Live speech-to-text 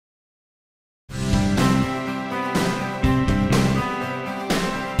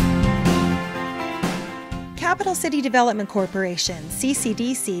Capital City Development Corporation,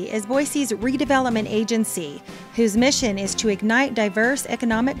 CCDC, is Boise's redevelopment agency, whose mission is to ignite diverse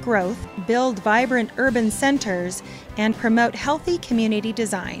economic growth, build vibrant urban centers, and promote healthy community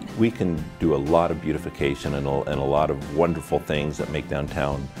design. We can do a lot of beautification and a lot of wonderful things that make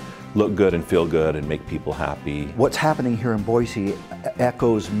downtown look good and feel good and make people happy. What's happening here in Boise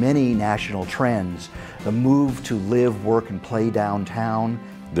echoes many national trends. The move to live, work, and play downtown.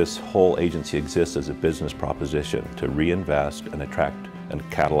 This whole agency exists as a business proposition to reinvest and attract and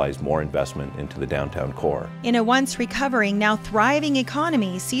catalyze more investment into the downtown core. In a once recovering, now thriving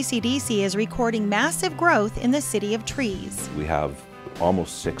economy, CCDC is recording massive growth in the City of Trees. We have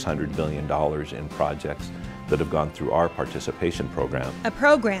almost $600 million in projects that have gone through our participation program. A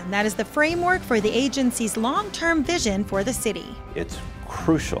program that is the framework for the agency's long-term vision for the city. It's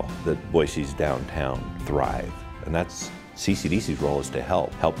crucial that Boise's downtown thrive, and that's CCDC's role is to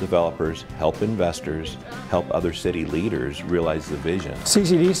help developers, help investors, help other city leaders realize the vision.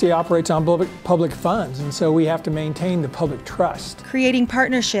 CCDC operates on public funds, and so we have to maintain the public trust. Creating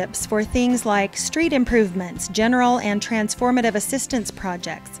partnerships for things like street improvements, general and transformative assistance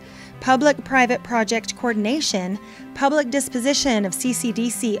projects, public-private project coordination, public disposition of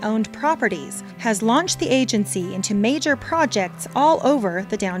CCDC-owned properties has launched the agency into major projects all over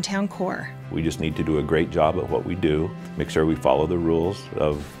the downtown core. We just need to do a great job at what we do, make sure we follow the rules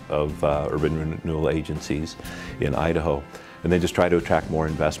of urban renewal agencies in Idaho, and then just try to attract more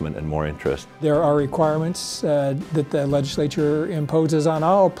investment and more interest. There are requirements that the legislature imposes on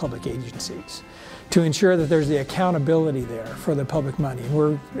all public agencies to ensure that there's the accountability there for the public money.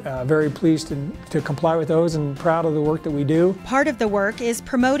 We're very pleased to comply with those and proud of the work that we do. Part of the work is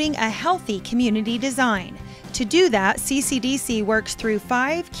promoting a healthy community design. To do that, CCDC works through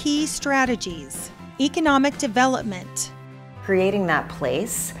 5 key strategies. Economic development. Creating that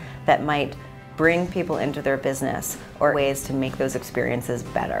place that might bring people into their business or ways to make those experiences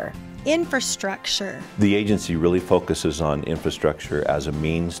better. Infrastructure. The agency really focuses on infrastructure as a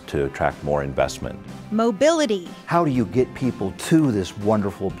means to attract more investment. Mobility. How do you get people to this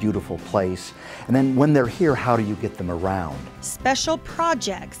wonderful, beautiful place? And then when they're here, how do you get them around? Special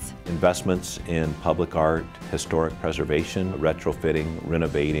projects. Investments in public art, historic preservation, retrofitting,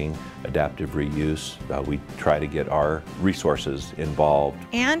 renovating, adaptive reuse. We try to get our resources involved.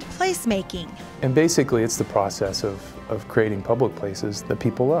 And placemaking. And basically it's the process of creating public places that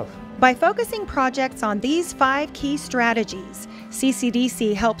people love. By focusing projects on these 5 key strategies,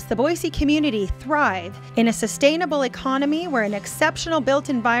 CCDC helps the Boise community thrive in a sustainable economy where an exceptional built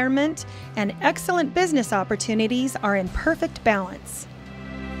environment and excellent business opportunities are in perfect balance.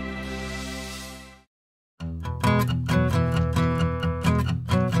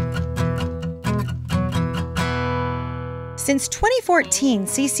 Since 2014,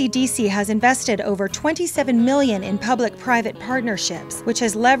 CCDC has invested over $27 million in public-private partnerships, which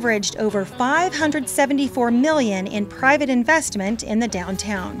has leveraged over $574 million in private investment in the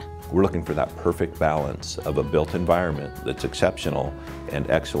downtown. We're looking for that perfect balance of a built environment that's exceptional and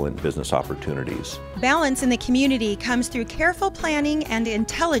excellent business opportunities. Balance in the community comes through careful planning and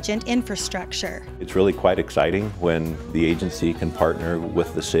intelligent infrastructure. It's really quite exciting when the agency can partner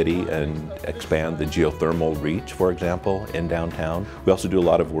with the city and expand the geothermal reach, for example, in downtown. We also do a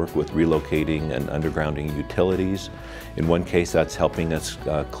lot of work with relocating and undergrounding utilities. In one case, that's helping us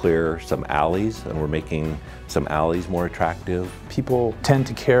clear some alleys, and we're making some alleys more attractive. People tend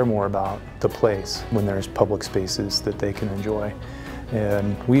to care more about the place when there's public spaces that they can enjoy.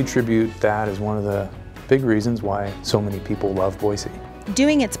 And we attribute that as one of the big reasons why so many people love Boise.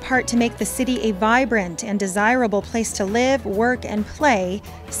 Doing its part to make the city a vibrant and desirable place to live, work, and play,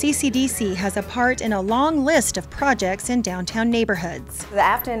 CCDC has a part in a long list of projects in downtown neighborhoods. The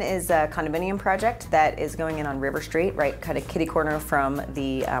Afton is a condominium project that is going in on River Street, right kind of kitty corner from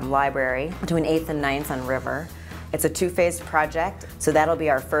the library, between 8th and 9th on River. It's a 2-phase project, so that'll be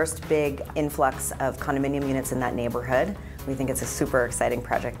our first big influx of condominium units in that neighborhood. We think it's a super exciting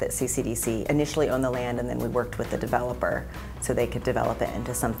project that CCDC initially owned the land, and then we worked with the developer so they could develop it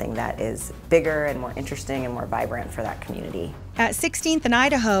into something that is bigger and more interesting and more vibrant for that community. At 16th and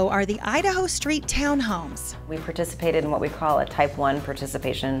Idaho are the Idaho Street Townhomes. We participated in what we call a Type 1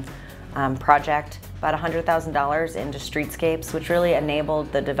 participation project, about $100,000 into streetscapes, which really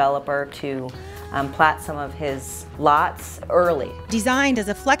enabled the developer to plat some of his lots early. Designed as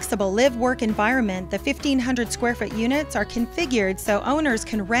a flexible live-work environment, the 1,500 square foot units are configured so owners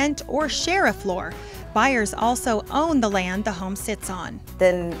can rent or share a floor. Buyers also own the land the home sits on.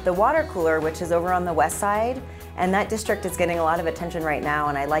 Then the water cooler, which is over on the west side, and that district is getting a lot of attention right now,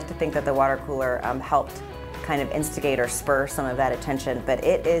 and I like to think that the water cooler helped kind of instigate or spur some of that attention. But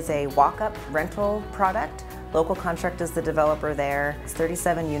it is a walk-up rental product Local Construct is the developer there. It's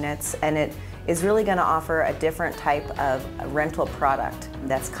 37 units, and it is really going to offer a different type of rental product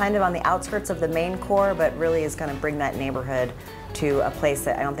that's kind of on the outskirts of the main core, but really is going to bring that neighborhood to a place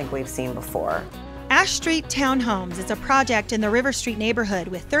that I don't think we've seen before. Ash Street Townhomes is a project in the River Street neighborhood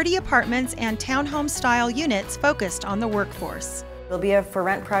with 30 apartments and townhome-style units focused on the workforce. It'll be a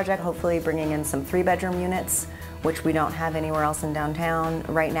for-rent project, hopefully bringing in some 3-bedroom units, which we don't have anywhere else in downtown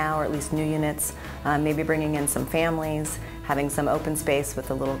right now, or at least new units. Maybe bringing in some families, having some open space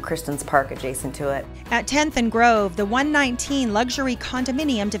with a little Kristen's Park adjacent to it. At 10th and Grove, the 119 luxury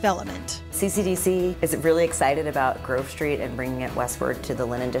condominium development. Ccdc is really excited about Grove Street and bringing it westward to the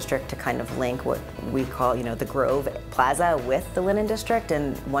Linen District to kind of link what we call, the Grove Plaza with the Linen District,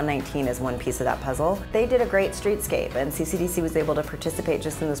 and 119 is one piece of that puzzle. They did a great streetscape, and Ccdc was able to participate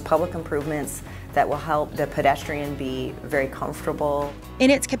just in those public improvements that will help the pedestrian be very comfortable. In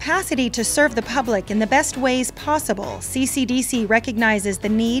its capacity to serve the public in the best ways possible, Ccdc recognizes the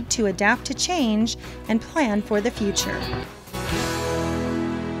need to adapt to change and plan for the future.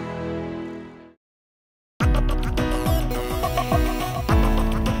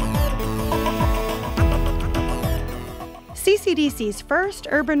 Ccdc's first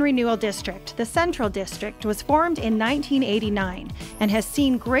urban renewal district, the Central District, was formed in 1989 and has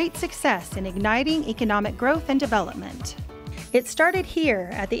seen great success in igniting economic growth and development. It started here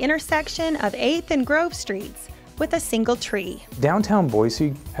at the intersection of 8th and Grove Streets with a single tree. Downtown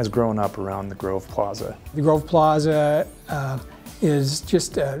Boise has grown up around the Grove Plaza. The Grove Plaza is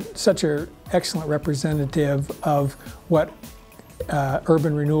just such an excellent representative of what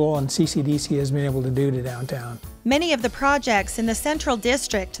urban renewal and Ccdc has been able to do to downtown. Many of the projects in the Central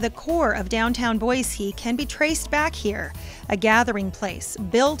District, the core of downtown Boise, can be traced back here, a gathering place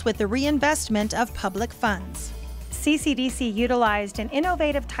built with the reinvestment of public funds. Ccdc utilized an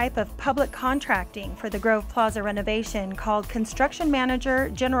innovative type of public contracting for the Grove Plaza renovation called Construction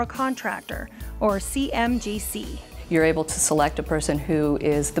Manager General Contractor, or CMGC. You're able to select a person who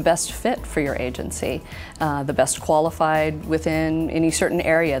is the best fit for your agency, the best qualified within any certain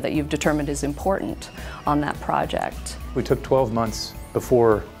area that you've determined is important on that project. We took 12 months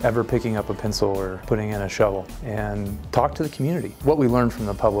before ever picking up a pencil or putting in a shovel and talked to the community. What we learned from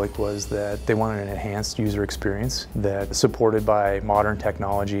the public was that they wanted an enhanced user experience that's supported by modern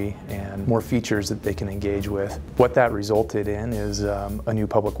technology and more features that they can engage with. What that resulted in is a new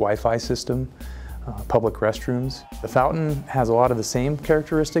public Wi-Fi system, public restrooms. The fountain has a lot of the same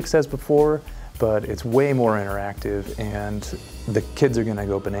characteristics as before, but it's way more interactive, and the kids are going to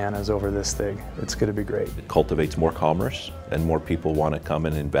go bananas over this thing. It's going to be great. It cultivates more commerce, and more people want to come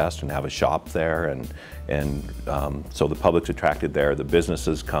and invest and have a shop there, and so the public's attracted there, the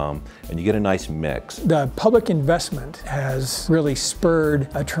businesses come, and you get a nice mix. The public investment has really spurred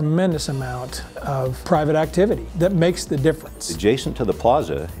a tremendous amount of private activity that makes the difference. Adjacent to the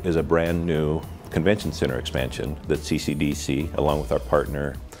plaza is a brand new convention center expansion that Ccdc, along with our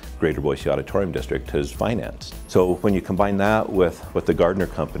partner Greater Boise Auditorium District, has financed. So when you combine that with what the Gardner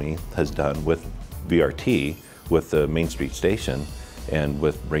Company has done with VRT, with the Main Street Station, and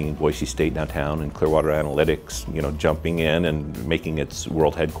with bringing Boise State downtown and Clearwater Analytics, jumping in and making its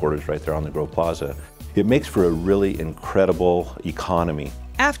world headquarters right there on the Grove Plaza, it makes for a really incredible economy.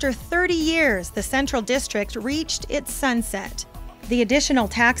 After 30 years, the Central District reached its sunset. The additional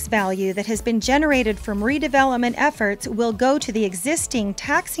tax value that has been generated from redevelopment efforts will go to the existing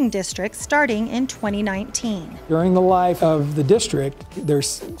taxing districts starting in 2019. During the life of the district,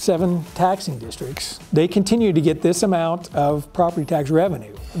 there's 7 taxing districts. They continue to get this amount of property tax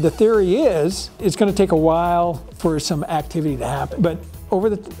revenue. The theory is it's going to take a while for some activity to happen, but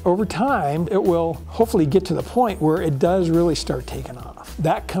over time, it will hopefully get to the point where it does really start taking off.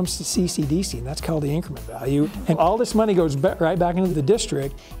 That comes to Ccdc, and that's called the increment value. And all this money goes right back into the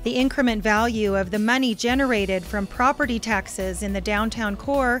district. The increment value of the money generated from property taxes in the downtown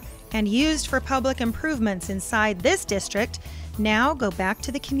core and used for public improvements inside this district now go back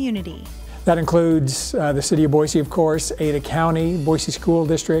to the community. That includes the City of Boise, of course, Ada County, Boise School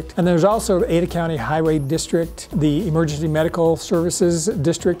District, and there's also Ada County Highway District, the Emergency Medical Services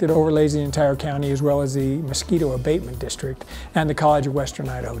District that overlays the entire county, as well as the Mosquito Abatement District and the College of Western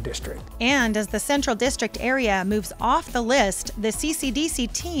Idaho District. And as the Central District area moves off the list, the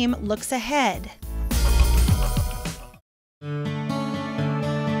Ccdc team looks ahead.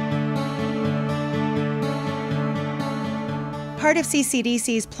 Part of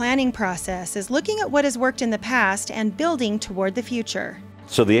Ccdc's planning process is looking at what has worked in the past and building toward the future.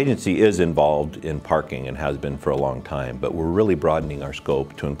 So the agency is involved in parking and has been for a long time, but we're really broadening our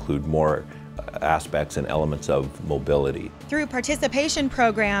scope to include more aspects and elements of mobility. Through participation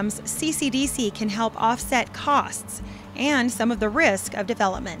programs, CCDC can help offset costs and some of the risk of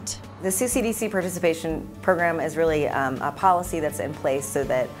development. The CCDC participation program is really a policy that's in place so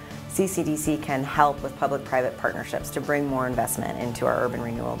that CCDC can help with public-private partnerships to bring more investment into our urban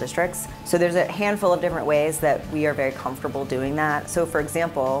renewal districts. So there's a handful of different ways that we are very comfortable doing that. So for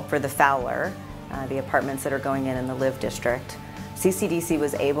example, for the Fowler, the apartments that are going in the Live district, CCDC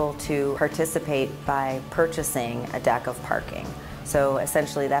was able to participate by purchasing a deck of parking. So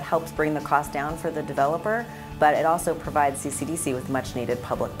essentially that helps bring the cost down for the developer, but it also provides CCDC with much needed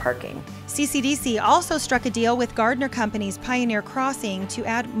public parking. CCDC also struck a deal with Gardner Company's Pioneer Crossing to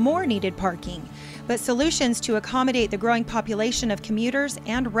add more needed parking, but solutions to accommodate the growing population of commuters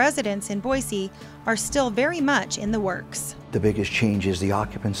and residents in Boise are still very much in the works. The biggest change is the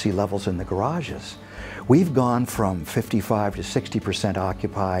occupancy levels in the garages. We've gone from 55 to 60%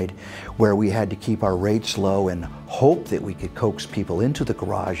 occupied, where we had to keep our rates low and hope that we could coax people into the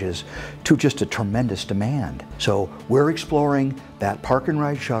garages, to just a tremendous demand. So we're exploring that park and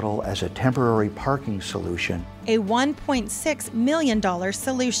ride shuttle as a temporary parking solution. A $1.6 million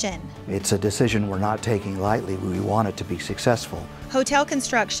solution. It's a decision we're not taking lightly. We want it to be successful. Hotel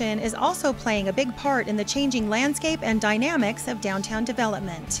construction is also playing a big part in the changing landscape and dynamics of downtown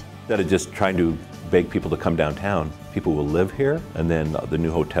development. Instead of just trying to beg people to come downtown, people will live here, and then the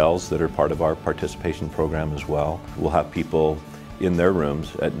new hotels that are part of our participation program as well. We'll have people in their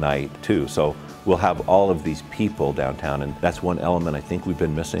rooms at night too. So we'll have all of these people downtown, and that's one element I think we've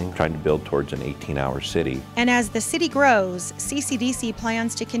been missing, trying to build towards an 18-hour city. And as the city grows, CCDC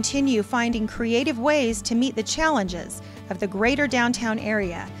plans to continue finding creative ways to meet the challenges of the greater downtown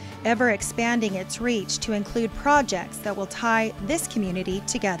area, ever expanding its reach to include projects that will tie this community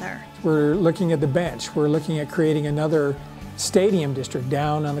together. We're looking at the bench. We're looking at creating another stadium district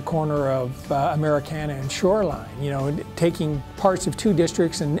down on the corner of Americana and Shoreline, taking parts of two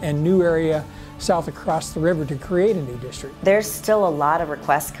districts and new area south across the river to create a new district. There's still a lot of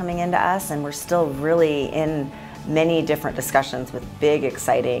requests coming into us, and we're still really in many different discussions with big,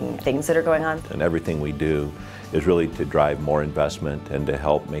 exciting things that are going on. And everything we do is really to drive more investment and to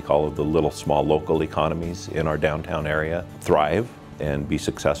help make all of the little small local economies in our downtown area thrive and be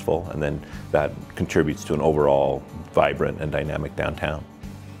successful, and then that contributes to an overall vibrant and dynamic downtown.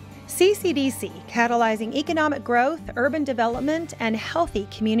 CCDC, catalyzing economic growth, urban development, and healthy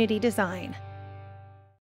community design.